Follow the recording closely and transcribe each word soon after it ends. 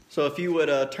So if you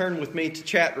would turn with me to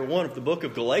chapter 1 of the book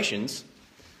of Galatians,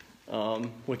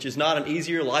 which is not an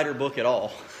easier, lighter book at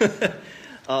all.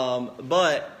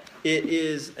 But it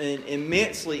is an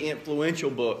immensely influential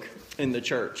book in the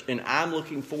church. And I'm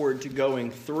looking forward to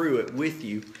going through it with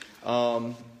you.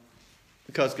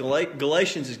 Because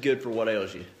Galatians is good for what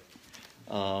ails you.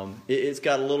 It's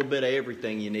got a little bit of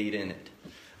everything you need in it.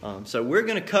 So we're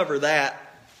going to cover that.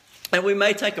 And we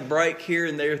may take a break here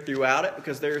and there throughout it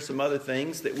because there are some other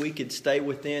things that we could stay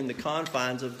within the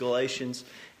confines of Galatians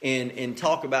and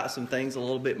talk about some things a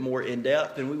little bit more in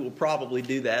depth. And we will probably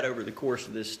do that over the course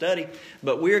of this study.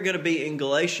 But we are going to be in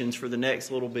Galatians for the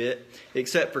next little bit,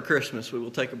 except for Christmas. We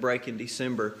will take a break in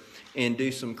December and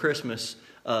do some Christmas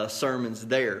sermons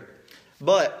there.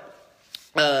 But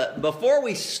before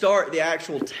we start the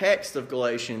actual text of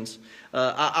Galatians,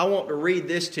 I want to read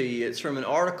this to you. It's from an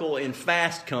article in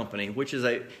Fast Company, which is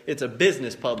it's a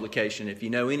business publication, if you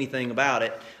know anything about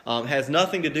it. Has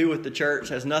nothing to do with the church,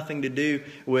 has nothing to do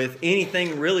with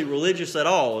anything really religious at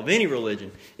all, of any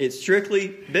religion. It's strictly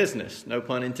business, no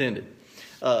pun intended.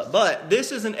 But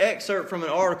this is an excerpt from an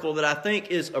article that I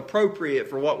think is appropriate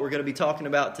for what we're going to be talking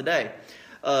about today.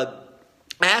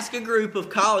 Ask a group of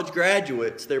college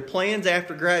graduates their plans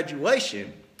after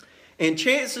graduation, and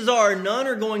chances are none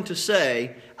are going to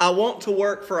say, I want to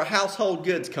work for a household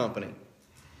goods company.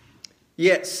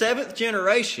 Yet, seventh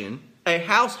generation, a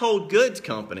household goods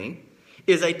company,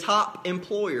 is a top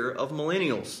employer of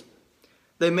millennials.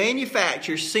 They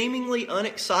manufacture seemingly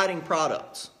unexciting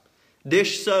products: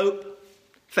 dish soap,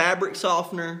 fabric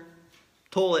softener,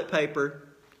 toilet paper.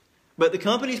 But the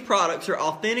company's products are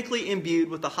authentically imbued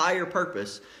with a higher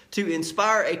purpose to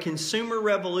inspire a consumer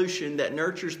revolution that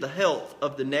nurtures the health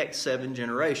of the next 7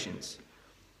 generations.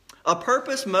 A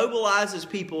purpose mobilizes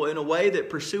people in a way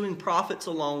that pursuing profits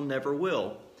alone never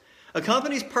will. A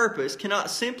company's purpose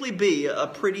cannot simply be a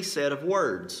pretty set of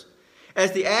words.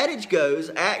 As the adage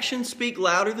goes, actions speak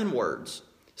louder than words.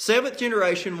 Seventh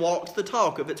generation walks the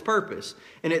talk of its purpose,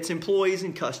 and its employees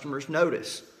and customers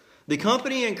notice. The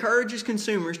company encourages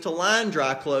consumers to line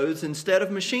dry clothes instead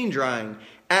of machine drying,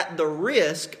 at the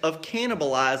risk of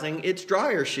cannibalizing its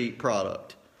dryer sheet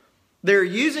product. They're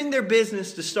using their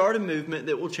business to start a movement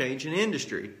that will change an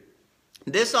industry.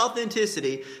 This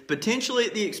authenticity, potentially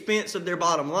at the expense of their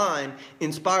bottom line,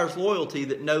 inspires loyalty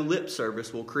that no lip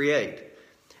service will create.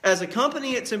 As a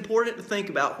company, it's important to think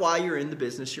about why you're in the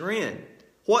business you're in.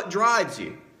 What drives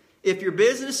you? If your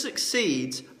business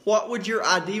succeeds, what would your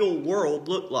ideal world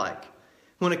look like?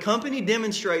 When a company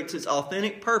demonstrates its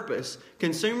authentic purpose,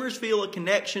 consumers feel a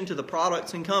connection to the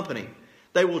products and company.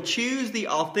 They will choose the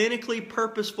authentically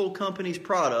purposeful company's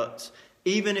products,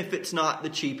 even if it's not the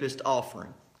cheapest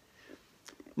offering.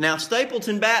 Now,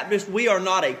 Stapleton Baptist, we are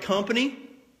not a company.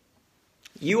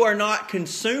 You are not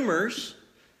consumers.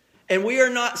 And we are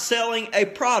not selling a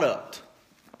product.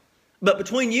 But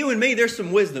between you and me, there's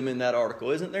some wisdom in that article,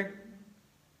 isn't there?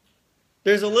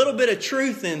 There's a little bit of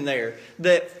truth in there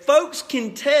that folks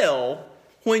can tell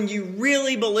when you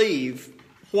really believe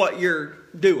what you're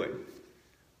doing.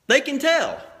 They can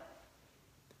tell.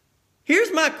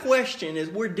 Here's my question as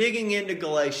we're digging into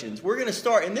Galatians. We're going to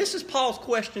start, and this is Paul's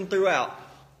question throughout.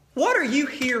 What are you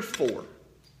here for?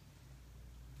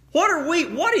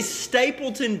 What is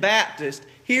Stapleton Baptist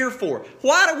here for?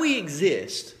 Why do we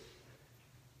exist?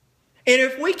 And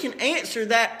if we can answer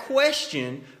that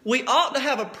question, we ought to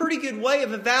have a pretty good way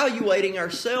of evaluating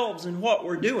ourselves and what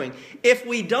we're doing. If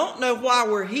we don't know why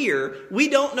we're here, we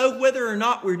don't know whether or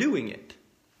not we're doing it.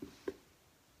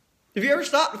 Have you ever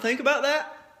stopped to think about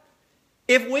that?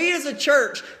 If we as a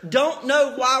church don't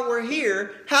know why we're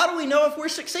here, how do we know if we're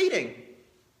succeeding?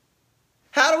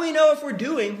 How do we know if we're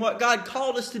doing what God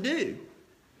called us to do?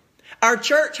 Our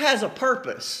church has a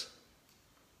purpose.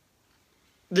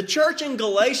 The church in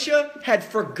Galatia had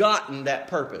forgotten that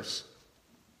purpose.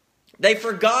 They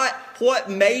forgot what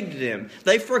made them.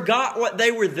 They forgot what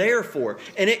they were there for.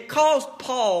 And it caused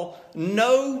Paul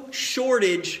no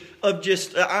shortage of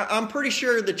just... I'm pretty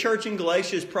sure the church in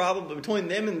Galatia is probably, between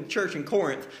them and the church in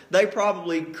Corinth, they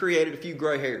probably created a few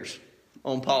gray hairs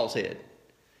on Paul's head.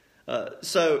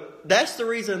 So that's the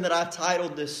reason that I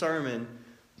titled this sermon,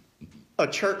 A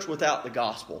Church Without the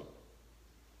Gospel.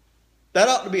 That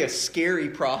ought to be a scary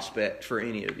prospect for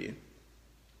any of you.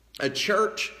 A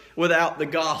church without the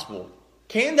gospel.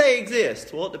 Can they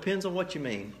exist? Well, it depends on what you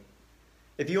mean.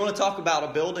 If you want to talk about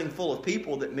a building full of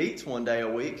people that meets one day a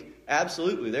week,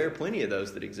 absolutely, there are plenty of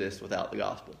those that exist without the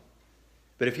gospel.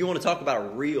 But if you want to talk about a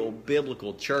real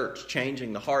biblical church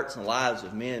changing the hearts and lives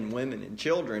of men, women, and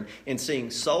children and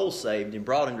seeing souls saved and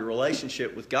brought into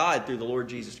relationship with God through the Lord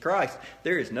Jesus Christ,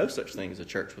 there is no such thing as a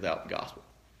church without the gospel.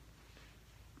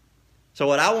 So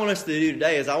what I want us to do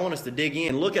today is I want us to dig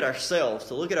in, look at ourselves,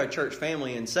 to look at our church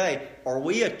family and say, are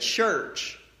we a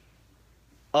church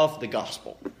of the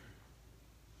gospel?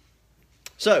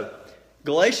 So,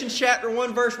 Galatians chapter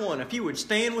 1, verse 1. If you would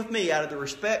stand with me out of the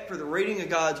respect for the reading of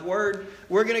God's Word,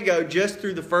 we're going to go just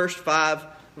through the first 5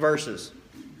 verses.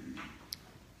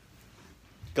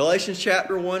 Galatians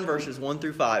chapter 1, verses 1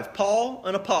 through 5. Paul,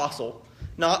 an apostle,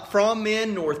 not from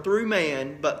men nor through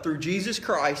man, but through Jesus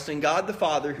Christ and God the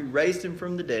Father who raised him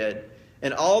from the dead,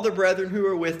 and all the brethren who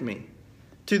are with me,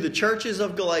 to the churches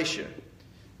of Galatia.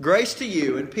 Grace to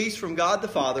you and peace from God the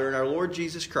Father and our Lord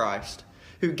Jesus Christ,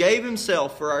 who gave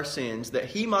himself for our sins, that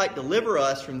he might deliver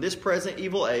us from this present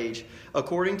evil age,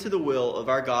 according to the will of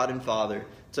our God and Father,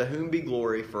 to whom be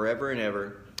glory forever and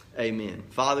ever. Amen.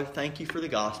 Father, thank you for the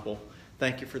gospel.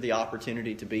 Thank you for the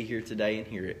opportunity to be here today and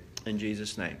hear it. In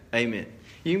Jesus' name, amen.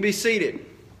 You can be seated.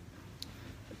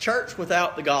 A church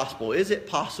without the gospel, is it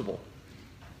possible?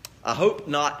 I hope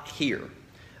not here.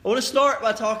 I want to start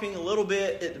by talking a little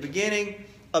bit at the beginning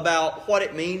about what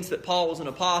it means that Paul was an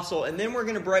apostle, and then we're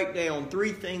going to break down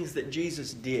 3 things that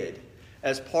Jesus did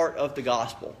as part of the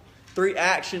gospel. 3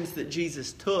 actions that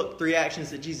Jesus took, 3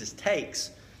 actions that Jesus takes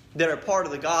that are part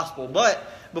of the gospel. But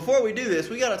before we do this,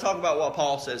 we got to talk about what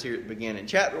Paul says here at the beginning.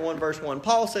 Chapter 1, verse 1,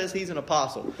 Paul says he's an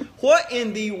apostle. What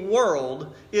in the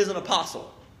world is an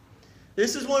apostle?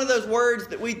 This is one of those words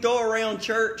that we throw around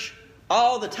church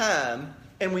all the time,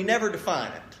 and we never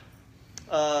define it.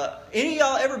 Any of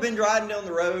y'all ever been driving down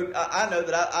the road? I know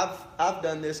that I've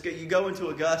done this. You go into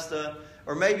Augusta,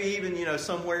 or maybe even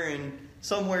somewhere in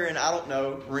I don't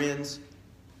know, Rennes,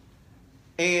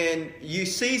 and you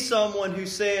see someone who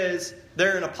says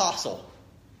they're an apostle.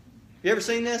 You ever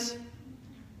seen this?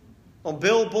 On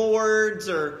billboards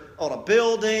or on a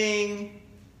building,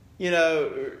 maybe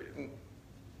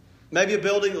a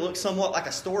building that looks somewhat like a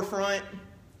storefront.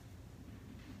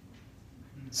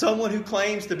 Someone who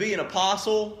claims to be an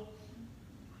apostle.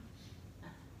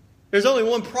 There's only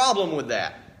one problem with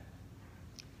that.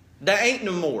 That ain't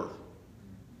no more.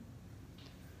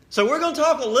 So we're going to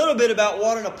talk a little bit about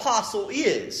what an apostle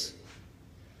is.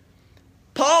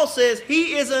 Paul says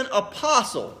he is an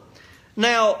apostle.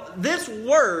 Now, this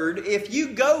word, if you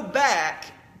go back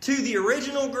to the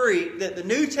original Greek that the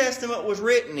New Testament was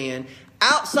written in,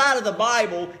 outside of the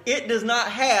Bible, it does not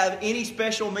have any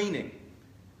special meaning.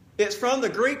 It's from the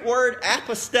Greek word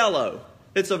apostello.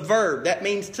 It's a verb. That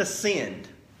means to send.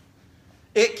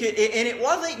 And it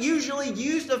wasn't usually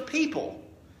used of people.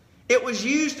 It was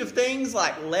used of things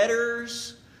like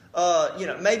letters,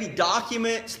 maybe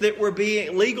documents that were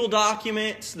being legal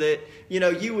documents that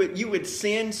you would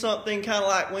send something, kind of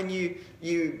like when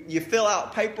you fill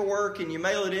out paperwork and you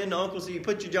mail it in to uncles, and you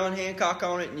put your John Hancock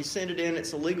on it and you send it in.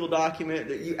 It's a legal document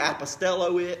that you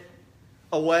apostello it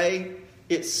away.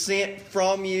 It's sent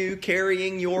from you,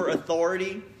 carrying your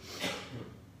authority.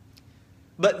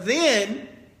 But then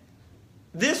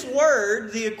this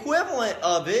word, the equivalent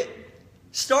of it,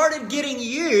 started getting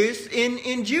used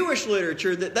in Jewish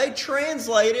literature, that they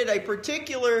translated a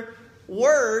particular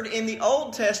word in the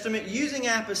Old Testament using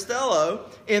apostello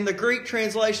in the Greek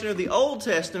translation of the Old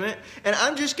Testament. And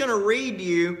I'm just going to read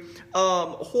you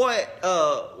what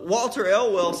Walter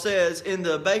Elwell says in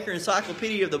the Baker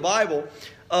Encyclopedia of the Bible.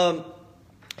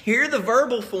 Here the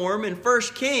verbal form in 1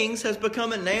 Kings has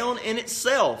become a noun in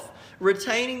itself,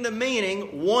 retaining the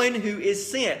meaning one who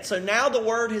is sent. So now the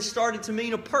word has started to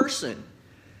mean a person.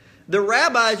 The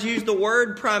rabbis use the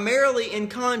word primarily in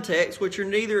contexts which are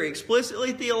neither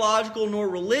explicitly theological nor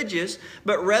religious,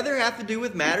 but rather have to do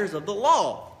with matters of the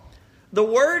law. The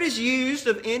word is used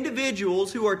of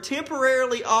individuals who are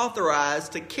temporarily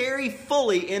authorized to carry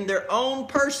fully in their own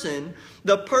person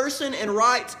the person and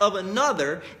rights of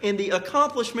another in the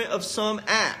accomplishment of some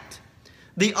act.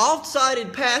 The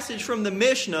oft-cited passage from the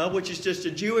Mishnah, which is just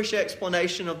a Jewish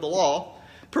explanation of the law,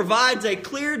 provides a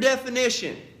clear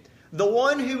definition. The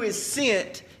one who is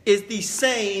sent is the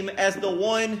same as the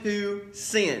one who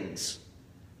sins.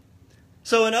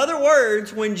 So in other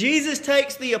words, when Jesus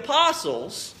takes the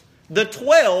apostles, the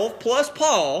 12 plus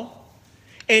Paul,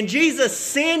 and Jesus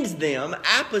sends them,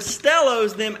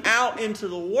 apostellos them out into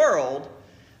the world,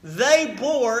 they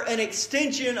bore an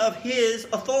extension of His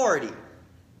authority.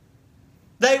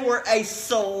 They were a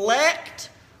select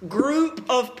group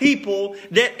of people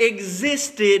that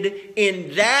existed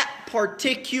in that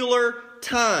particular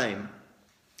time.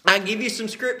 I give you some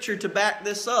scripture to back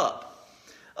this up.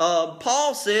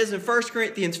 Paul says in 1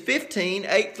 Corinthians 15,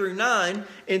 8 through 9,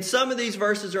 and some of these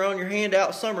verses are on your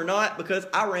handout, some are not, because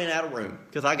I ran out of room,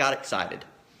 because I got excited.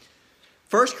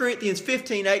 1 Corinthians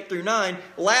 15, 8 through 9,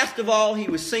 last of all, he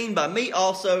was seen by me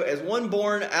also as one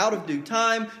born out of due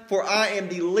time, for I am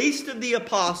the least of the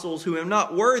apostles, who am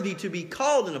not worthy to be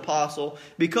called an apostle,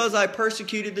 because I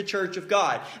persecuted the church of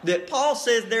God. That Paul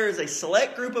says there is a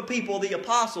select group of people, the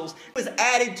apostles, was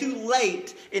added too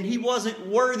late, and he wasn't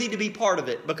worthy to be part of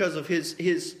it because of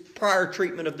his prior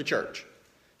treatment of the church.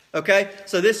 Okay?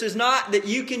 So this is not that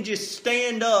you can just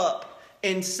stand up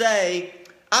and say,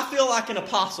 I feel like an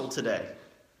apostle today.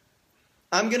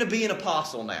 I'm going to be an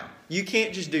apostle now. You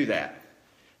can't just do that.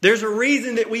 There's a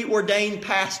reason that we ordain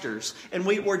pastors and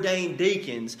we ordain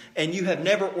deacons, and you have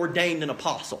never ordained an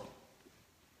apostle.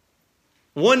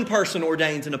 One person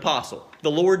ordains an apostle, the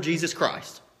Lord Jesus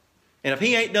Christ. And if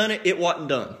he ain't done it, it wasn't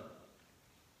done.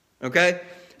 Okay?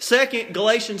 Second,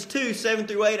 Galatians 2, 7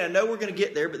 through 8. I know we're going to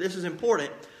get there, but this is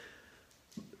important.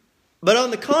 But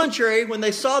on the contrary, when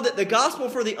they saw that the gospel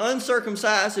for the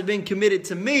uncircumcised had been committed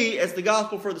to me, as the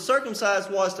gospel for the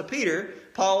circumcised was to Peter,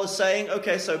 Paul is saying,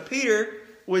 okay, so Peter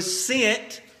was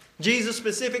sent. Jesus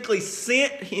specifically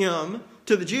sent him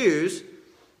to the Jews.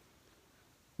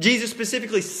 Jesus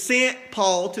specifically sent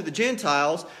Paul to the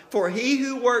Gentiles. For he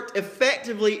who worked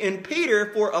effectively in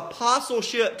Peter for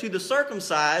apostleship to the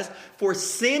circumcised, for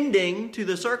sending to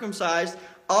the circumcised,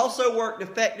 also worked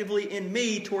effectively in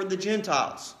me toward the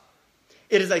Gentiles.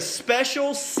 It is a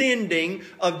special sending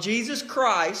of Jesus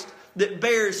Christ that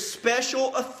bears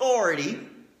special authority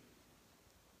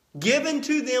given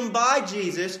to them by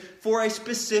Jesus for a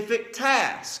specific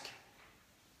task.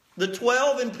 The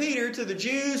 12 and Peter to the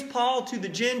Jews, Paul to the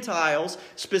Gentiles,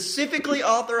 specifically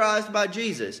authorized by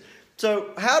Jesus.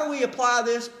 So how do we apply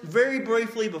this? Very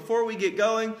briefly before we get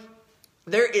going,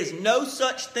 there is no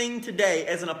such thing today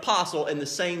as an apostle in the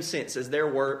same sense as there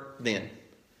were then.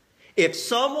 If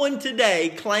someone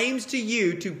today claims to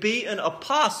you to be an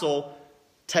apostle,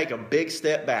 take a big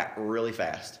step back really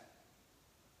fast.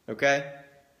 Okay?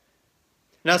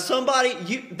 Now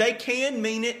they can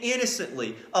mean it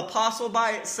innocently. Apostle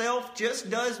by itself just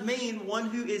does mean one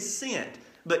who is sent.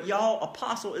 But y'all,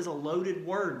 apostle is a loaded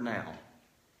word now.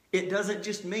 It doesn't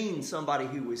just mean somebody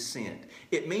who was sent.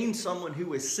 It means someone who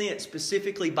was sent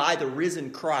specifically by the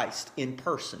risen Christ in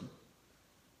person.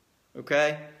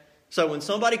 Okay? So when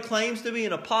somebody claims to be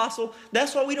an apostle,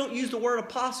 that's why we don't use the word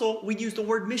apostle, we use the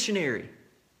word missionary.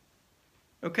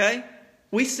 Okay?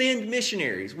 We send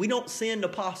missionaries. We don't send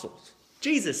apostles.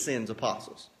 Jesus sends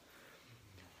apostles.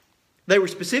 They were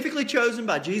specifically chosen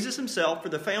by Jesus himself for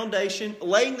the foundation,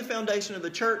 laying the foundation of the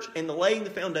church and laying the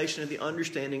foundation of the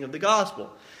understanding of the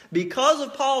gospel. Because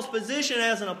of Paul's position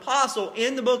as an apostle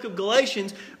in the book of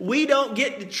Galatians, we don't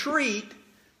get to treat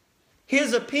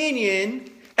his opinion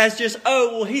as just,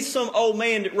 oh, well, he's some old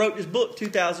man that wrote this book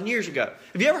 2,000 years ago.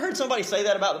 Have you ever heard somebody say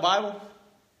that about the Bible?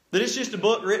 That it's just a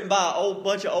book written by a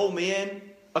bunch of old men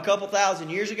a couple thousand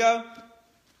years ago?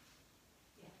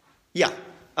 Yeah,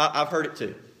 I've heard it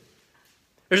too.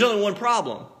 There's only one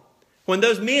problem. When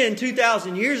those men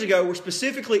 2,000 years ago were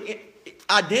specifically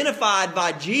identified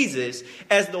by Jesus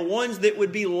as the ones that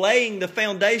would be laying the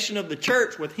foundation of the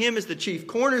church with him as the chief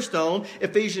cornerstone,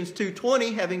 Ephesians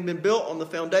 2:20, having been built on the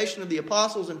foundation of the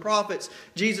apostles and prophets,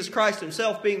 Jesus Christ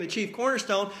himself being the chief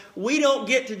cornerstone, we don't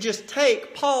get to just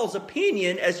take Paul's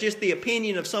opinion as just the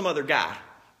opinion of some other guy.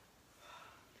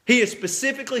 He is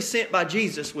specifically sent by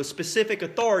Jesus with specific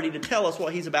authority to tell us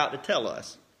what he's about to tell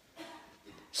us.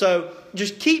 So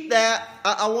just keep that.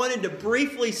 I wanted to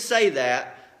briefly say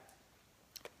that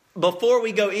before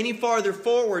we go any farther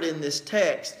forward in this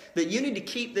text, that you need to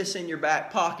keep this in your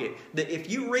back pocket. That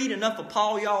if you read enough of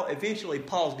Paul, y'all, eventually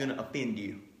Paul's going to offend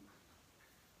you.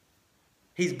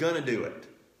 He's going to do it.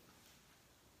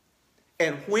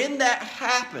 And when that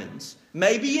happens,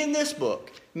 maybe in this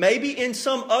book, maybe in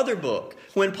some other book,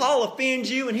 when Paul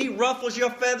offends you and he ruffles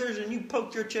your feathers and you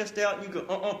poke your chest out and you go,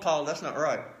 Paul, that's not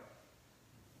right.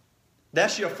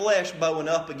 That's your flesh bowing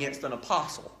up against an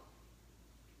apostle.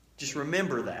 Just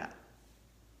remember that.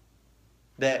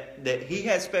 That he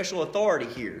has special authority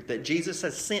here. That Jesus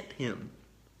has sent him.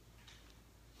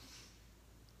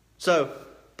 So,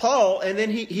 Paul, and then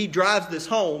he drives this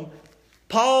home.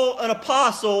 Paul, an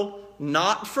apostle,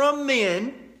 not from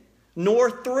men, nor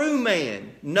through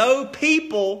man. No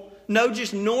people, no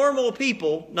just normal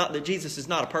people, not that Jesus is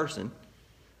not a person,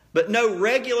 but no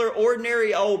regular,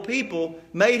 ordinary old people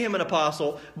made him an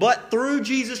apostle, but through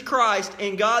Jesus Christ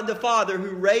and God the Father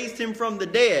who raised him from the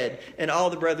dead and all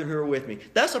the brethren who are with me.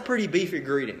 That's a pretty beefy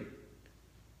greeting,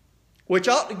 which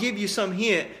ought to give you some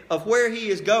hint of where he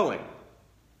is going.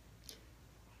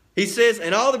 He says,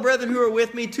 and all the brethren who are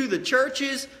with me to the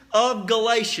churches of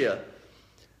Galatia.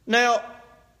 Now,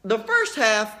 the first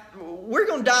half, we're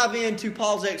going to dive into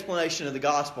Paul's explanation of the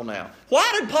gospel now.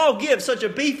 Why did Paul give such a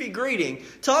beefy greeting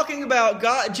talking about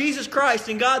God, Jesus Christ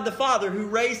and God the Father who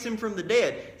raised him from the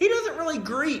dead? He doesn't really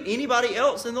greet anybody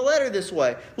else in the letter this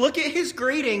way. Look at his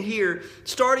greeting here,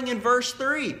 starting in verse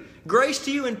 3. Grace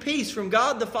to you and peace from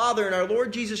God the Father and our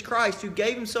Lord Jesus Christ, who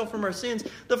gave himself from our sins.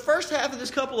 The first half of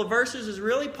this couple of verses is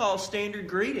really Paul's standard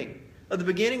greeting at the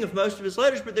beginning of most of his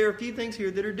letters, but there are a few things here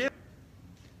that are different.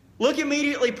 Look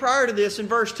immediately prior to this in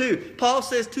verse 2. Paul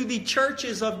says, to the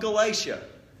churches of Galatia.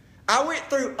 I went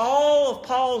through all of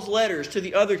Paul's letters to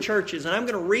the other churches, and I'm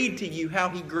going to read to you how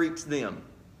he greets them.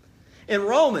 In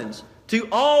Romans, to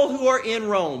all who are in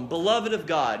Rome, beloved of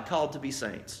God, called to be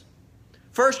saints.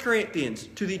 1 Corinthians,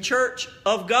 to the church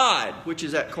of God, which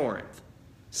is at Corinth.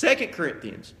 2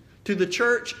 Corinthians, to the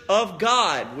church of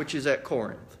God, which is at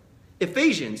Corinth.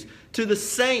 Ephesians, to the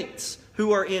saints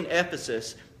who are in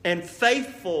Ephesus and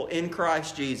faithful in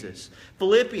Christ Jesus.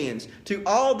 Philippians, to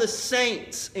all the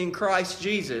saints in Christ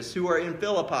Jesus who are in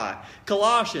Philippi.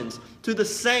 Colossians, to the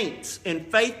saints and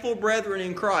faithful brethren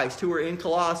in Christ who are in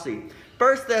Colossae.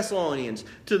 1 Thessalonians,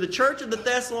 to the church of the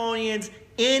Thessalonians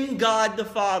in God the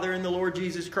Father and the Lord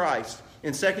Jesus Christ.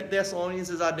 And 2 Thessalonians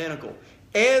is identical.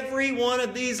 Every one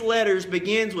of these letters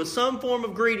begins with some form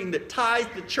of greeting that ties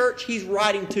the church he's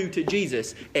writing to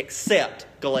Jesus, except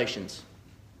Galatians.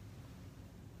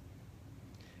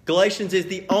 Galatians is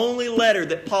the only letter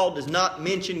that Paul does not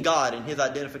mention God in his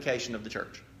identification of the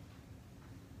church.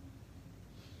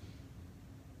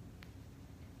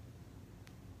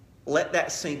 Let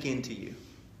that sink into you.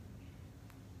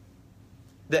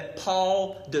 That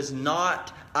Paul does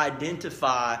not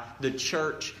identify the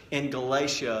church in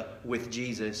Galatia with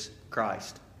Jesus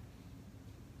Christ.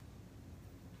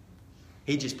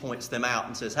 He just points them out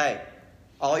and says, hey,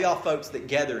 all y'all folks that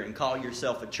gather and call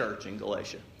yourself a church in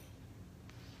Galatia.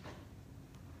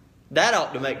 That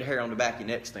ought to make the hair on the back of your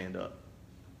neck stand up.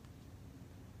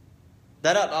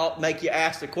 That ought to make you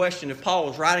ask the question, if Paul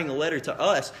was writing a letter to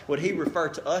us, would he refer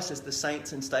to us as the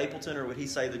saints in Stapleton, or would he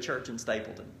say the church in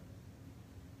Stapleton?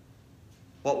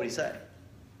 What would he say?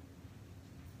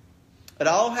 It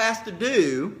all has to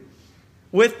do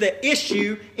with the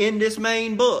issue in this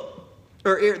main book,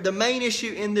 or the main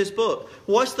issue in this book.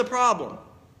 What's the problem?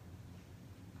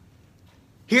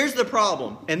 Here's the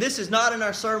problem, and this is not in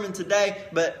our sermon today,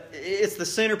 but it's the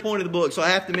center point of the book, so I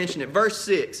have to mention it. Verse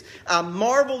 6, I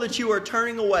marvel that you are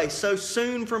turning away so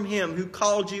soon from Him who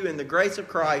called you in the grace of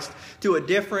Christ to a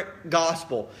different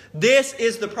gospel. This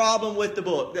is the problem with the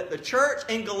book, that the church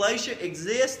in Galatia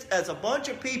exists as a bunch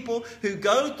of people who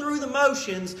go through the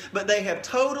motions, but they have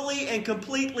totally and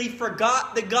completely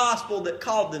forgot the gospel that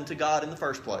called them to God in the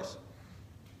first place.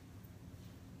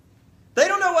 They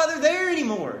don't know why they're there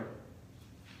anymore.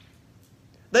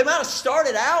 They might have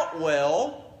started out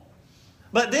well,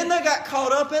 but then they got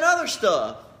caught up in other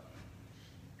stuff.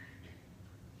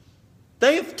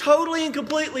 They have totally and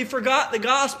completely forgot the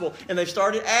gospel, and they've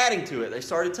started adding to it. They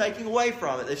started taking away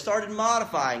from it. They've started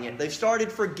modifying it. They've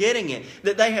started forgetting it.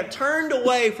 That they have turned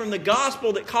away from the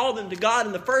gospel that called them to God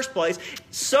in the first place,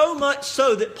 so much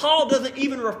so that Paul doesn't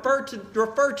even refer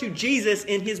to Jesus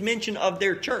in his mention of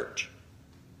their church.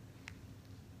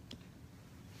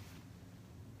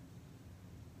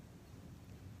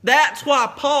 That's why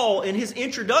Paul, in his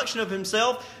introduction of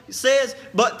himself, says,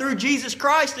 but through Jesus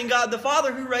Christ and God the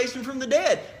Father who raised Him from the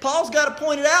dead. Paul's got to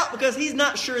point it out because he's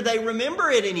not sure they remember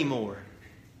it anymore.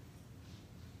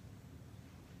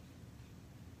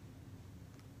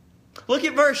 Look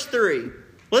at verse 3.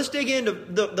 Let's dig into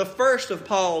the first of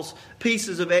Paul's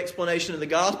pieces of explanation of the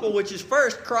gospel, which is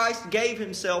first, Christ gave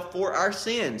Himself for our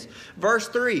sins. Verse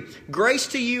 3, grace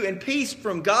to you and peace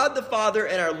from God the Father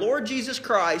and our Lord Jesus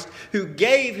Christ, who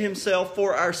gave Himself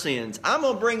for our sins. I'm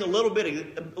going to bring a little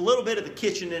bit of the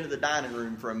kitchen into the dining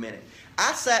room for a minute.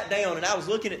 I sat down and I was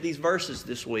looking at these verses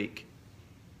this week.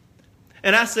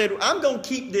 And I said, I'm going to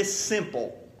keep this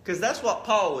simple, because that's what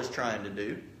Paul was trying to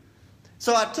do.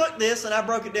 So I took this and I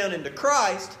broke it down into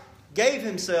Christ gave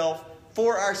Himself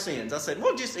for our sins. I said,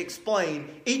 we'll just explain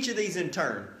each of these in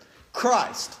turn.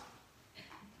 Christ.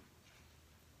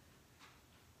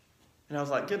 And I was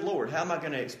like, good Lord, how am I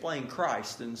going to explain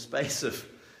Christ in the space of...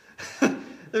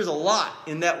 There's a lot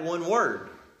in that one word.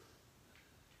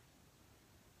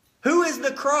 Who is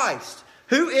the Christ?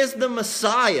 Who is the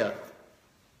Messiah?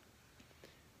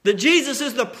 That Jesus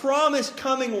is the promised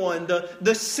coming one,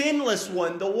 the sinless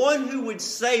one, the one who would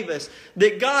save us.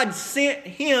 That God sent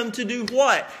Him to do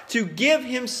what? To give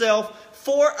Himself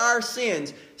for our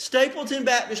sins. Stapleton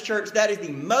Baptist Church, that is the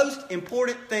most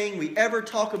important thing we ever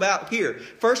talk about here.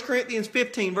 1 Corinthians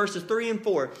 15, verses 3 and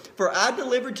 4. For I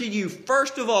delivered to you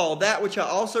first of all that which I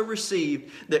also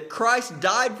received, that Christ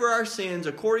died for our sins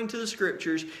according to the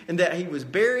Scriptures, and that He was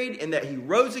buried, and that He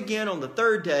rose again on the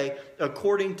third day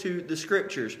according to the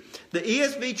Scriptures. The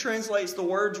ESV translates the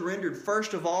words rendered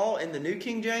first of all in the New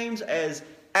King James as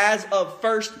of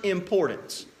first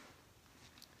importance.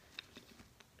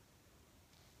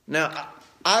 Now,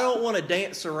 I don't want to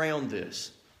dance around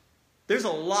this. There's a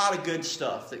lot of good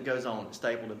stuff that goes on at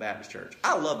Stapleton Baptist Church.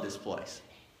 I love this place.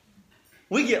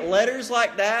 We get letters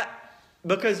like that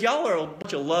because y'all are a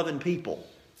bunch of loving people.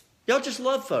 Y'all just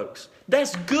love folks.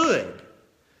 That's good.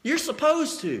 You're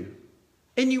supposed to.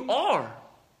 And you are.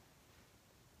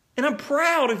 And I'm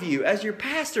proud of you as your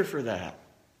pastor for that.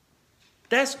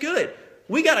 That's good.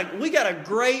 We got a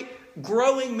great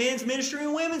growing men's ministry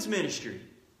and women's ministry.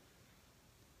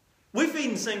 We're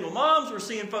feeding single moms. We're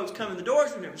seeing folks come in the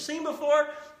doors we've never seen before.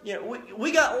 You know,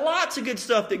 we got lots of good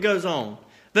stuff that goes on.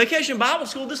 Vacation Bible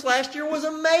School this last year was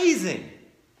amazing.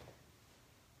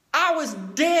 I was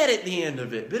dead at the end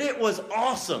of it, but it was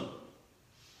awesome.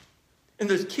 And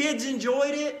those kids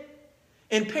enjoyed it,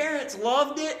 and parents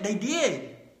loved it. They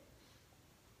did.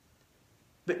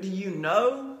 But do you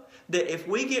know that if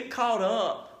we get caught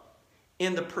up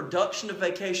in the production of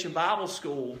Vacation Bible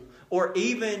School, or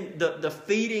even the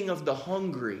feeding of the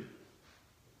hungry,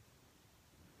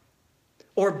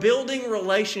 or building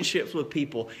relationships with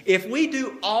people, if we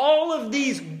do all of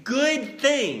these good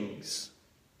things,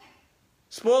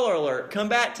 spoiler alert, come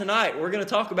back tonight. We're going to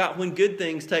talk about when good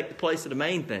things take the place of the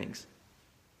main things.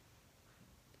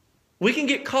 We can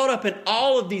get caught up in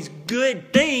all of these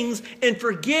good things and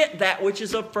forget that which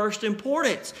is of first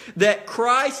importance. That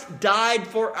Christ died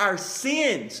for our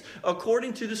sins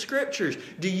according to the Scriptures.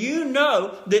 Do you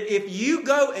know that if you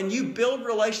go and you build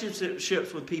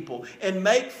relationships with people and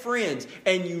make friends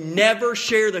and you never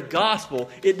share the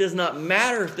gospel, it does not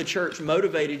matter if the church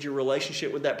motivated your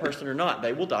relationship with that person or not.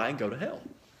 They will die and go to hell.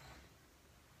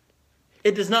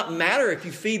 It does not matter if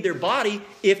you feed their body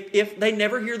if they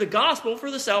never hear the gospel for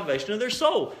the salvation of their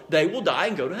soul. They will die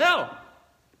and go to hell.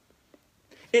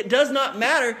 It does not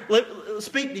matter. Let's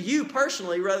speak to you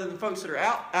personally rather than folks that are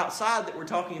outside that we're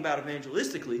talking about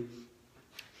evangelistically.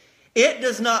 It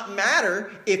does not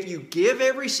matter if you give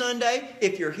every Sunday,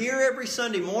 if you're here every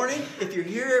Sunday morning, if you're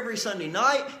here every Sunday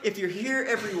night, if you're here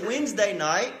every Wednesday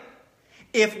night.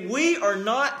 If we are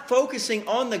not focusing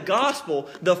on the gospel,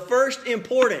 the first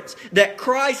importance, that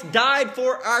Christ died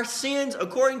for our sins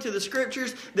according to the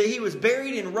Scriptures, that He was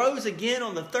buried and rose again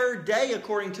on the third day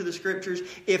according to the Scriptures,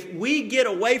 if we get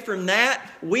away from that,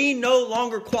 we no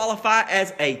longer qualify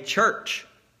as a church.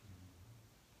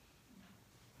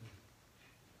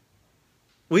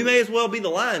 We may as well be the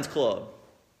Lions Club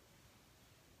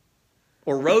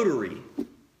or Rotary.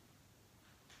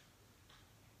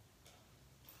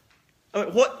 I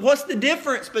mean, what's the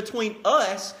difference between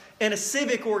us and a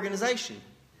civic organization?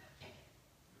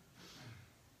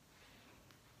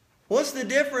 What's the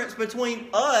difference between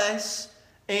us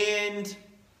and,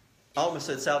 I almost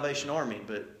said Salvation Army,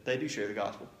 but they do share the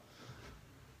gospel.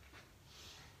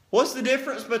 What's the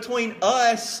difference between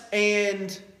us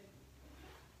and,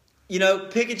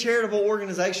 pick a charitable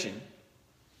organization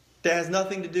that has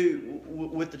nothing to do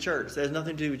with the church, that has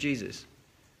nothing to do with Jesus?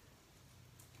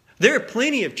 There are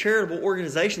plenty of charitable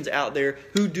organizations out there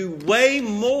who do way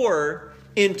more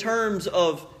in terms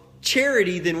of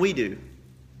charity than we do.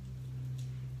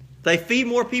 They feed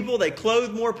more people. They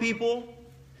clothe more people.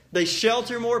 They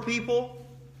shelter more people.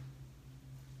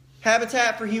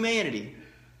 Habitat for Humanity.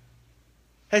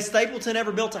 Has Stapleton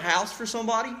ever built a house for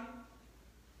somebody?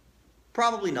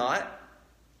 Probably not.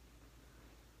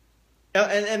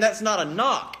 And that's not a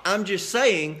knock. I'm just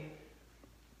saying,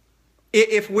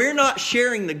 if we're not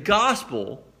sharing the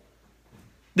gospel,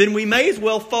 then we may as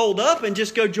well fold up and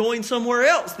just go join somewhere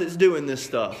else that's doing this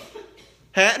stuff.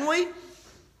 Hadn't we?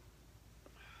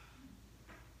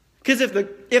 Because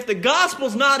if the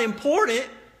gospel's not important,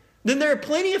 then there are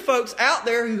plenty of folks out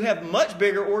there who have much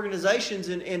bigger organizations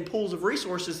and pools of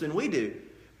resources than we do.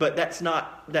 But that's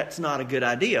not a good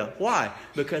idea. Why?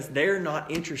 Because they're not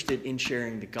interested in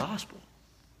sharing the gospel.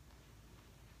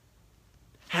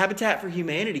 Habitat for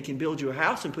Humanity can build you a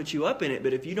house and put you up in it,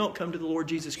 but if you don't come to the Lord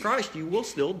Jesus Christ, you will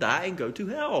still die and go to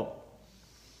hell.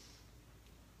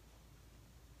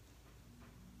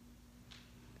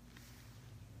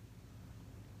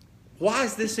 Why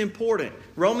is this important?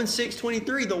 Romans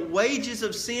 6:23, the wages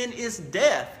of sin is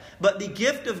death, but the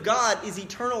gift of God is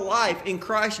eternal life in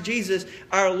Christ Jesus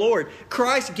our Lord.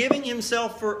 Christ giving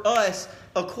himself for us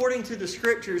according to the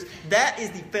Scriptures, that is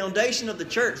the foundation of the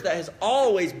church. That has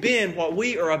always been what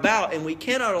we are about, and we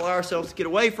cannot allow ourselves to get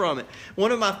away from it.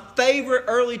 One of my favorite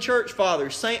early church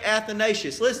fathers, St.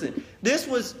 Athanasius, listen, this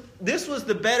was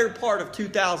the better part of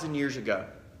 2,000 years ago.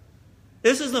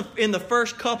 This is in the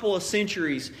first couple of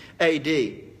centuries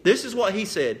A.D. This is what he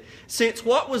said. Since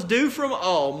what was due from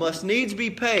all must needs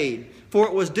be paid, for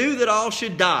it was due that all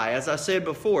should die, as I said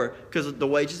before, because the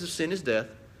wages of sin is death.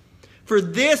 For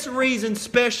this reason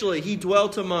specially he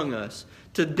dwelt among us.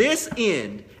 To this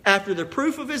end, after the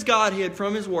proof of his Godhead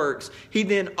from his works, he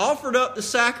then offered up the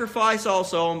sacrifice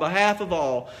also on behalf of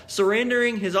all,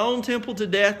 surrendering his own temple to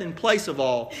death in place of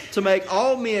all, to make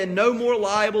all men no more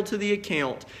liable to the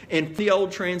account and the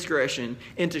old transgression,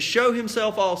 and to show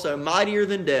himself also mightier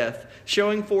than death,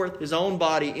 showing forth his own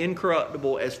body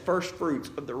incorruptible as first fruits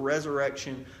of the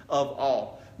resurrection of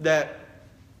all. That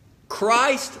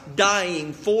Christ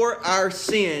dying for our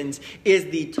sins is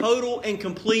the total and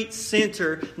complete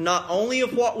center, not only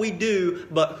of what we do,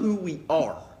 but who we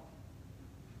are.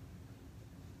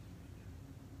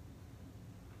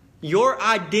 Your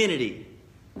identity,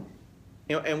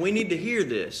 and we need to hear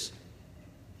this,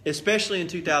 especially in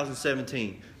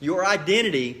 2017. Your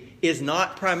identity is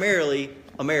not primarily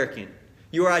American.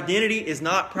 Your identity is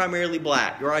not primarily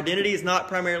black. Your identity is not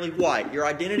primarily white. Your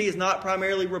identity is not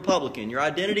primarily Republican. Your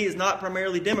identity is not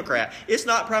primarily Democrat. It's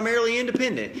not primarily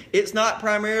independent. It's not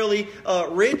primarily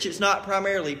rich. It's not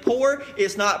primarily poor.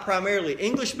 It's not primarily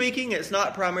English speaking. It's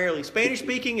not primarily Spanish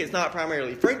speaking. It's not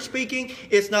primarily French speaking.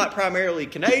 It's not primarily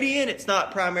Canadian. It's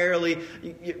not primarily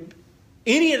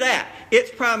any of that.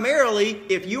 It's primarily,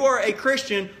 if you are a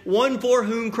Christian, one for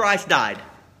whom Christ died.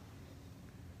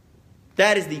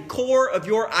 That is the core of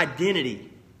your identity.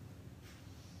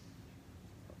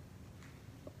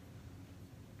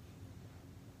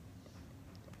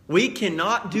 We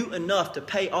cannot do enough to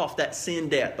pay off that sin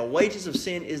debt. The wages of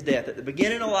sin is death. At the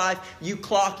beginning of life, you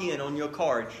clock in on your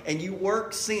card and you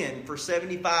work sin for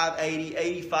 75, 80,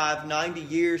 85, 90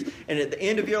 years. And at the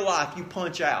end of your life, you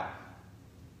punch out.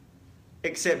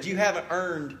 Except you haven't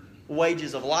earned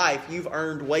wages of life. You've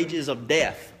earned wages of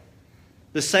death.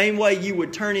 The same way you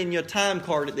would turn in your time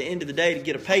card at the end of the day to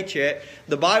get a paycheck,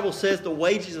 the Bible says the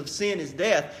wages of sin is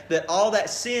death. That all that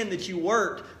sin that you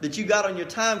worked, that you got on your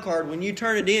time card, when you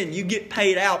turn it in, you get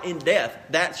paid out in death.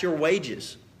 That's your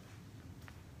wages.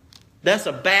 That's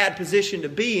a bad position to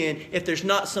be in if there's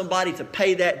not somebody to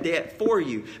pay that debt for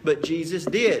you. But Jesus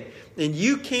did. And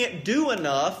you can't do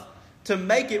enough to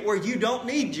make it where you don't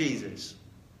need Jesus.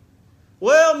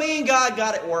 Well, me and God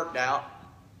got it worked out.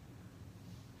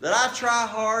 That I try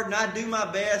hard and I do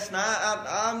my best, and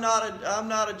I'm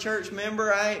not a church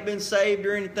member. I ain't been saved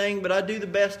or anything, but I do the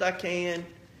best I can.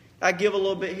 I give a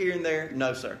little bit here and there.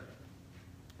 No, sir.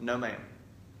 No, ma'am.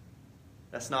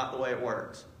 That's not the way it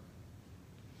works.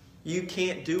 You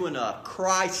can't do enough.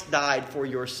 Christ died for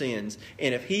your sins.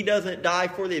 And if He doesn't die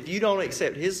for them, if you don't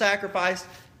accept His sacrifice,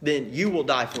 then you will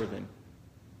die for them.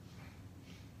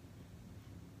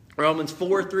 Romans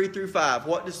 4, 3 through 5.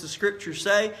 What does the Scripture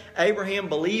say? Abraham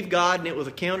believed God and it was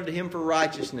accounted to him for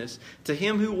righteousness. To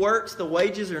him who works, the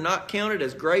wages are not counted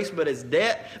as grace but as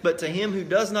debt. But to him who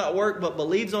does not work but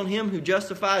believes on Him who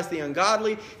justifies the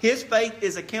ungodly, his faith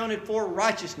is accounted for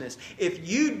righteousness. If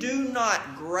you do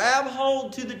not grab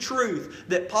hold to the truth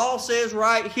that Paul says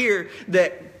right here,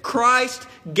 that Christ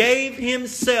gave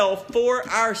Himself for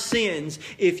our sins,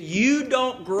 if you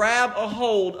don't grab a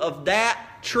hold of that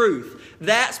truth,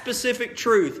 that specific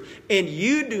truth, and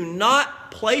you do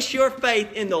not place your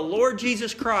faith in the Lord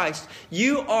Jesus Christ,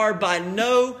 you are by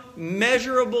no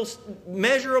measurable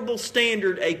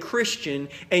standard a Christian,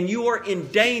 and you are in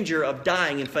danger of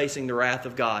dying and facing the wrath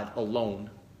of God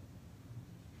alone.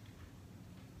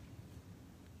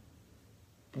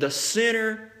 The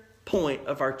center point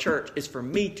of our church is for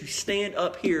me to stand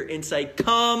up here and say,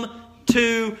 come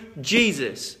to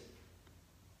Jesus.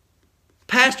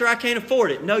 Pastor, I can't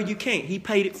afford it. No, you can't. He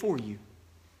paid it for you.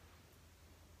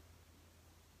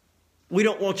 We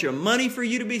don't want your money for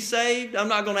you to be saved. I'm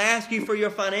not going to ask you for your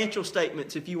financial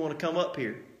statements if you want to come up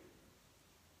here.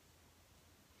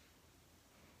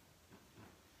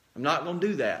 I'm not going to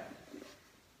do that.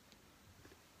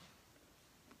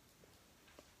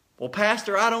 Well,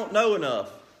 Pastor, I don't know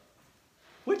enough.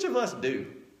 Which of us do?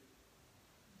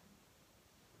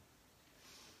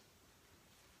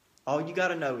 All you got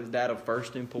to know is that of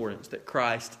first importance, that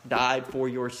Christ died for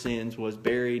your sins, was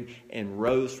buried, and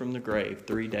rose from the grave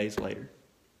 3 days later.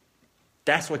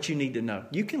 That's what you need to know.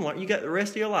 You can learn. You got the rest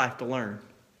of your life to learn.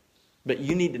 But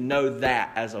you need to know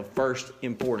that as of first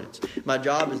importance. My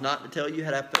job is not to tell you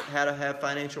how to have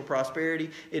financial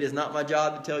prosperity. It is not my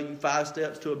job to tell you 5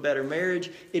 steps to a better marriage.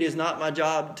 It is not my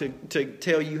job to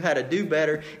tell you how to do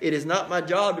better. It is not my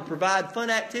job to provide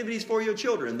fun activities for your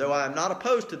children, though I am not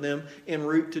opposed to them en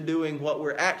route to doing what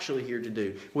we're actually here to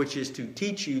do, which is to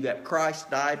teach you that Christ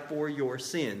died for your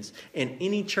sins. And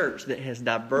any church that has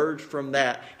diverged from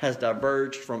that has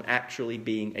diverged from actually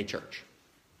being a church.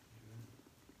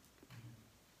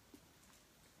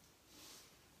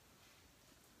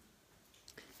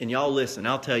 And y'all listen,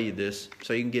 I'll tell you this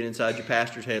so you can get inside your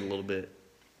pastor's head a little bit.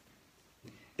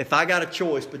 If I got a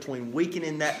choice between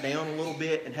weakening that down a little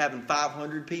bit and having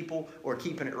 500 people or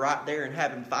keeping it right there and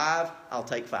having 5, I'll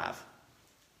take 5.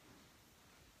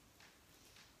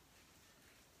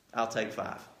 I'll take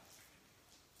 5.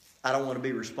 I don't want to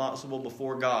be responsible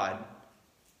before God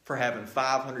for having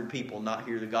 500 people not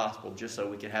hear the gospel just so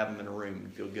we can have them in a room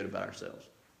and feel good about ourselves.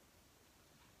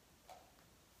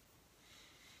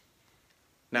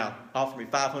 Now, offer me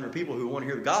 500 people who want to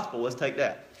hear the gospel. Let's take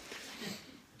that.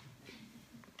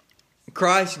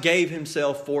 Christ gave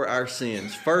himself for our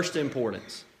sins. First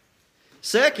importance.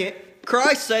 Second,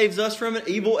 Christ saves us from an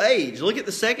evil age. Look at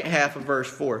the second half of verse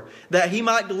 4. That he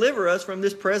might deliver us from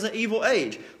this present evil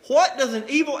age. What does an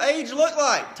evil age look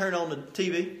like? Turn on the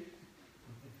TV.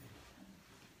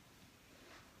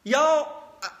 Y'all,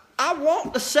 I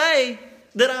want to say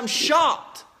that I'm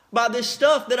shocked by this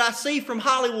stuff that I see from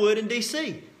Hollywood and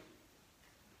D.C.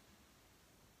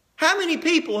 How many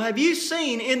people have you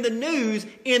seen in the news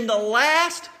in the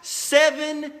last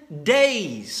 7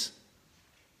 days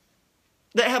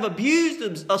that have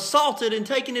abused, assaulted, and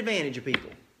taken advantage of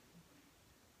people?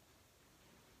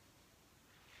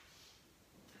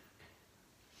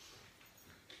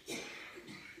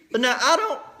 But now, I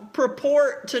don't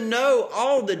purport to know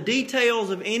all the details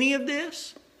of any of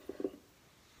this.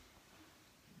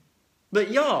 But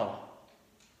y'all,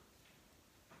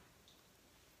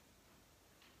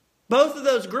 both of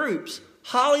those groups,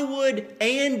 Hollywood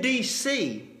and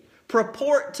D.C.,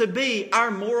 purport to be our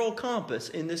moral compass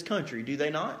in this country, do they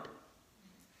not?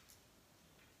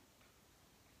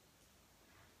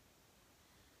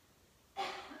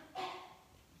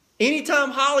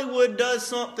 Anytime Hollywood does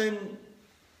something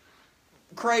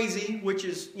crazy, which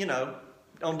is,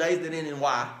 on days that end in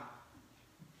Y,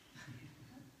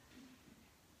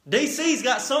 D.C.'s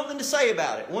got something to say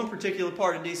about it. One particular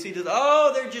part of D.C.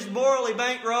 does, they're just morally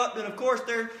bankrupt, and of course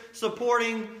they're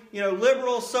supporting,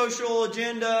 liberal social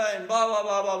agenda and blah, blah,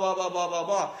 blah, blah, blah, blah, blah, blah,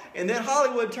 blah. And then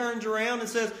Hollywood turns around and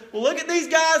says, well, look at these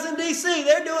guys in D.C.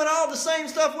 They're doing all the same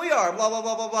stuff we are, blah, blah,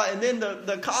 blah, blah, blah. And then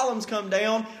the columns come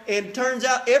down, and it turns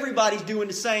out everybody's doing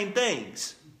the same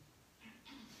things.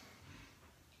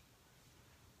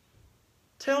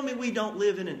 Tell me we don't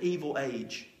live in an evil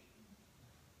age.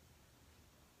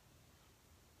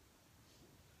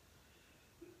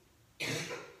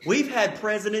 We've had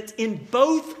presidents in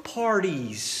both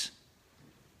parties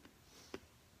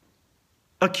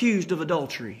accused of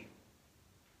adultery.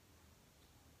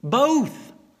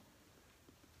 Both.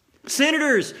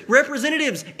 Senators,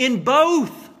 representatives in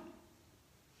both.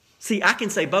 See, I can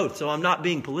say both, so I'm not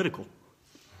being political.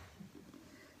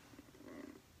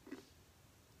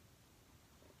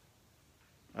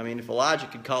 I mean, if Elijah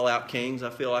could call out kings,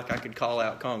 I feel like I could call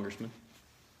out congressmen.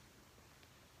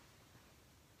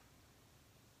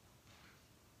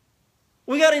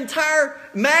 We got entire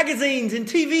magazines and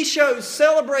TV shows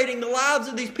celebrating the lives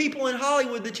of these people in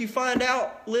Hollywood that you find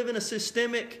out live in a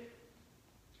systemic,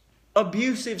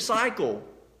 abusive cycle.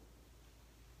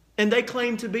 And they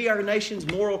claim to be our nation's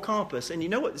moral compass. And you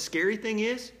know what the scary thing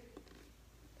is?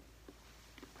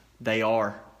 They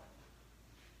are.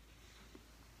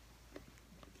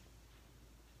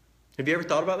 Have you ever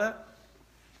thought about that?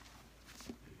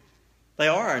 They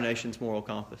are our nation's moral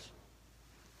compass.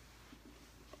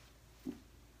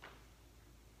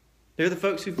 They're the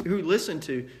folks who listen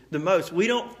to the most. We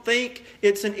don't think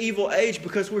it's an evil age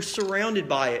because we're surrounded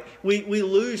by it. We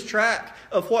lose track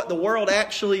of what the world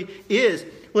actually is.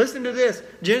 Listen to this.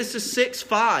 Genesis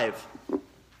 6:5.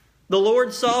 The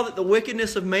Lord saw that the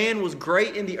wickedness of man was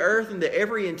great in the earth, and that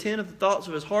every intent of the thoughts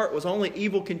of his heart was only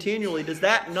evil continually. Does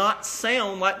that not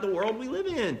sound like the world we live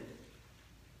in?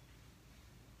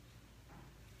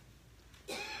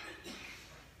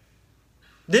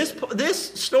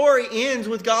 This story ends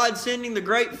with God sending the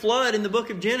great flood in the book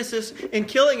of Genesis and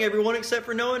killing everyone except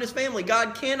for Noah and his family.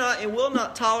 God cannot and will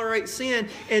not tolerate sin,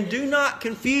 and do not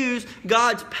confuse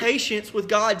God's patience with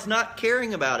God's not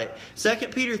caring about it. 2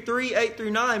 Peter 3, 8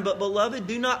 through 9, but beloved,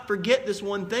 do not forget this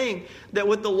one thing, that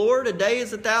with the Lord a day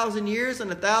is 1,000 years, and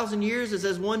 1,000 years is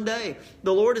as one day.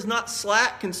 The Lord is not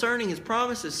slack concerning His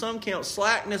promises, some count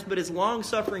slackness, but is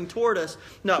long-suffering toward us,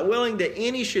 not willing that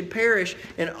any should perish,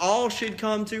 and all should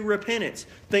come to repentance.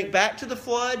 Think back to the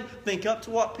flood. Think up to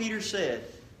what Peter said.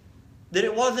 That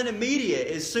it wasn't immediate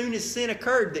as soon as sin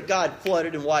occurred that God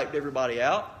flooded and wiped everybody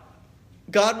out.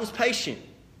 God was patient.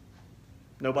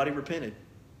 Nobody repented.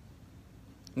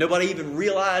 Nobody even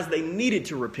realized they needed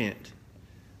to repent.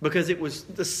 Because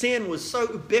the sin was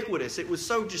so ubiquitous. It was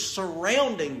so just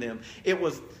surrounding them. It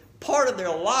was part of their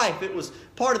life. It was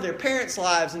part of their parents'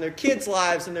 lives and their kids'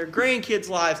 lives and their grandkids'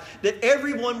 lives, that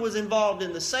everyone was involved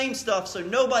in the same stuff, so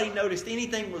nobody noticed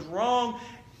anything was wrong.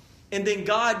 And then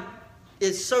God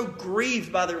is so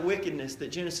grieved by their wickedness that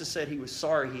Genesis said He was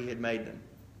sorry He had made them.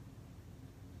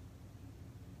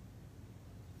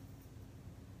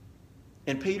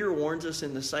 And Peter warns us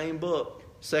in the same book.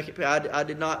 I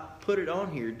did not put it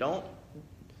on here.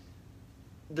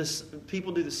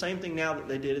 People do the same thing now that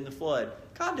they did in the flood.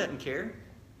 God doesn't care.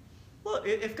 Look,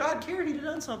 if God cared, He'd have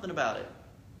done something about it.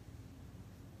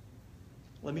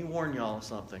 Let me warn y'all of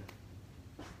something.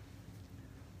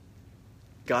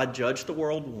 God judged the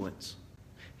world once.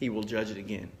 He will judge it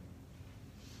again.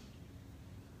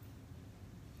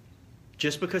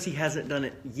 Just because He hasn't done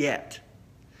it yet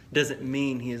doesn't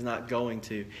mean He is not going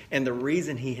to. And the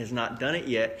reason He has not done it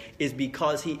yet is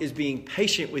because He is being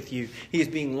patient with you. He is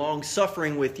being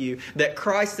long-suffering with you. That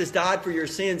Christ has died for your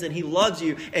sins and He loves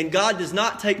you. And God does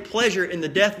not take pleasure in the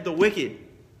death of the wicked.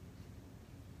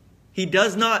 He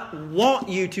does not want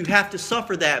you to have to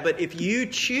suffer that. But if you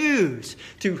choose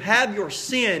to have your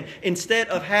sin instead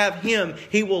of have Him,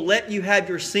 He will let you have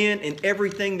your sin and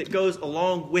everything that goes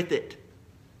along with it,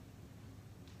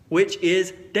 which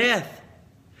is death.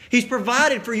 He's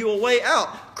provided for you a way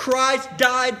out. Christ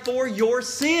died for your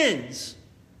sins.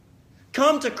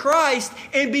 Come to Christ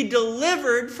and be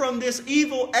delivered from this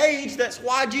evil age. That's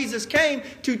why Jesus came,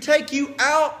 to take you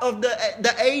out of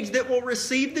the age that will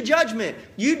receive the judgment.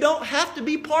 You don't have to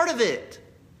be part of it.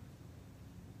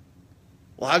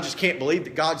 Well, I just can't believe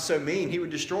that God's so mean. He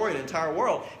would destroy an entire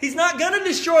world. He's not going to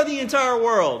destroy the entire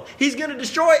world. He's going to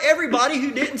destroy everybody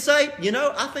who didn't say,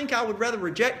 I think I would rather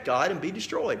reject God and be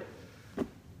destroyed.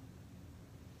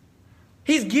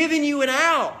 He's given you an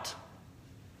out.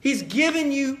 He's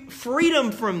given you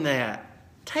freedom from that.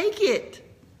 Take it.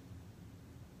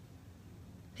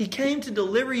 He came to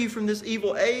deliver you from this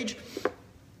evil age.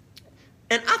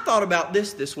 And I thought about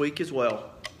this week as well.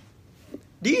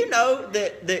 Do you know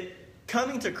that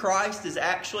coming to Christ is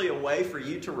actually a way for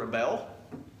you to rebel?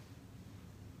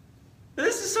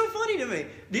 This is so funny to me.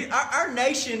 Our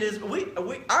nation is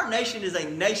a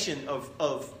nation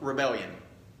of rebellion.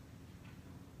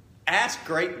 Ask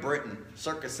Great Britain,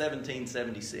 circa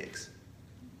 1776.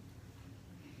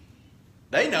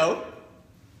 They know.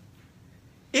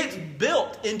 It's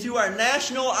built into our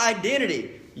national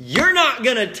identity. You're not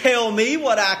going to tell me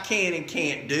what I can and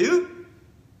can't do.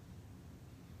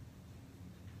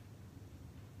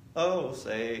 Oh,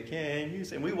 say, can you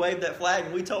say? And we waved that flag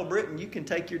and we told Britain, you can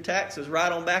take your taxes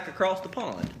right on back across the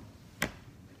pond.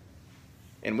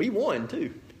 And we won,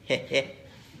 too.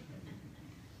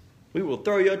 We will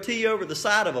throw your tea over the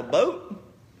side of a boat,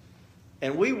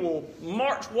 and we will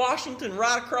march Washington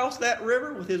right across that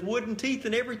river with his wooden teeth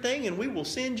and everything, and we will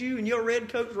send you and your red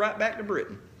coats right back to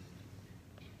Britain.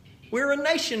 We're a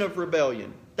nation of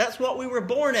rebellion. That's what we were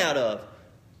born out of.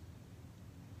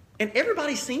 And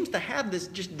everybody seems to have this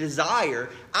just desire.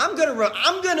 I'm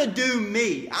going to do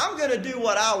me. I'm going to do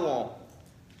what I want.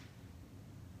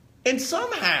 And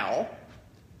somehow,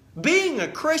 being a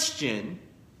Christian,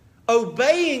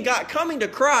 obeying God, coming to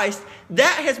Christ,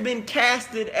 that has been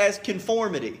casted as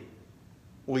conformity.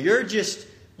 Well, you're just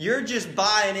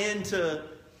buying into,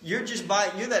 you're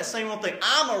that same old thing.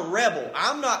 I'm a rebel.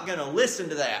 I'm not going to listen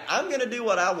to that. I'm going to do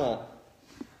what I want.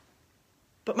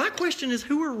 But my question is,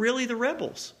 who are really the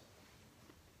rebels?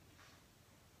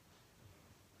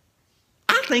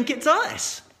 I think it's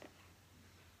us.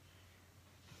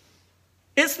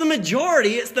 It's the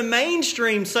majority, it's the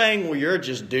mainstream saying, well, you're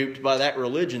just duped by that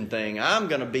religion thing. I'm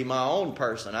going to be my own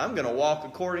person. I'm going to walk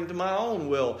according to my own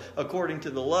will, according to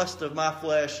the lust of my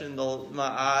flesh and my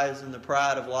eyes and the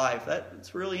pride of life.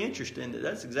 That's really interesting.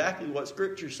 That's exactly what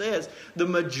Scripture says. The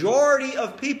majority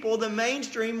of people, the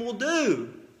mainstream, will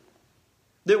do.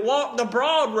 that walk the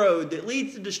broad road that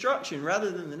leads to destruction rather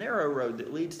than the narrow road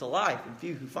that leads to life and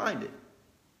few who find it.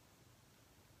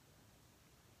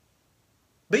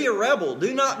 Be a rebel.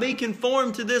 Do not be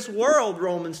conformed to this world,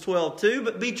 Romans 12:2,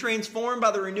 but be transformed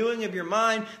by the renewing of your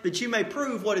mind that you may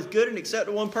prove what is good and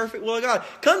acceptable and perfect will of God.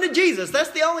 Come to Jesus.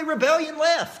 That's the only rebellion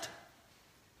left.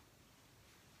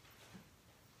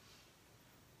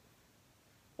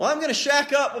 Well, I'm going to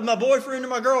shack up with my boyfriend or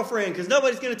my girlfriend because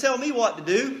nobody's going to tell me what to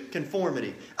do.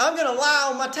 Conformity. I'm going to lie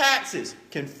on my taxes.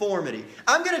 Conformity.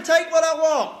 I'm going to take what I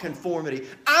want. Conformity.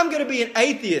 I'm going to be an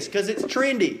atheist because it's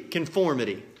trendy.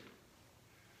 Conformity.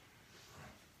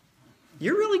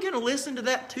 You're really going to listen to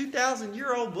that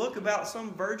 2,000-year-old book about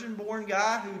some virgin-born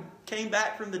guy who came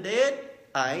back from the dead?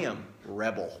 I am.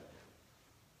 Rebel.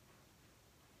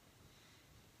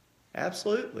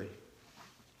 Absolutely.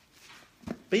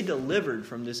 Be delivered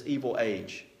from this evil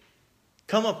age.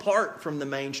 Come apart from the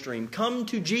mainstream. Come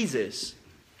to Jesus.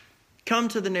 Come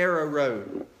to the narrow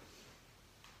road.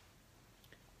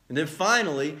 And then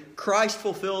finally, Christ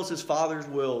fulfills His Father's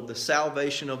will, the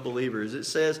salvation of believers. It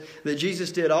says that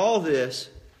Jesus did all this,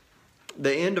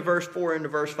 the end of verse 4 into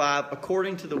verse 5,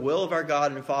 according to the will of our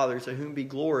God and Father, to whom be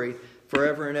glory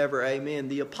forever and ever. Amen.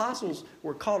 The apostles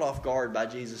were caught off guard by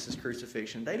Jesus'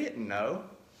 crucifixion. They didn't know.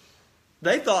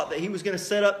 They thought that He was going to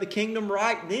set up the kingdom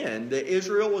right then, that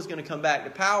Israel was going to come back to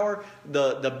power,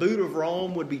 the boot of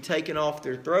Rome would be taken off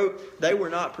their throat. They were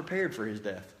not prepared for His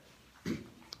death.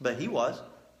 But He was.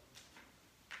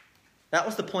 That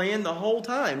was the plan the whole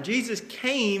time. Jesus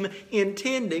came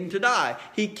intending to die.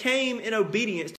 He came in obedience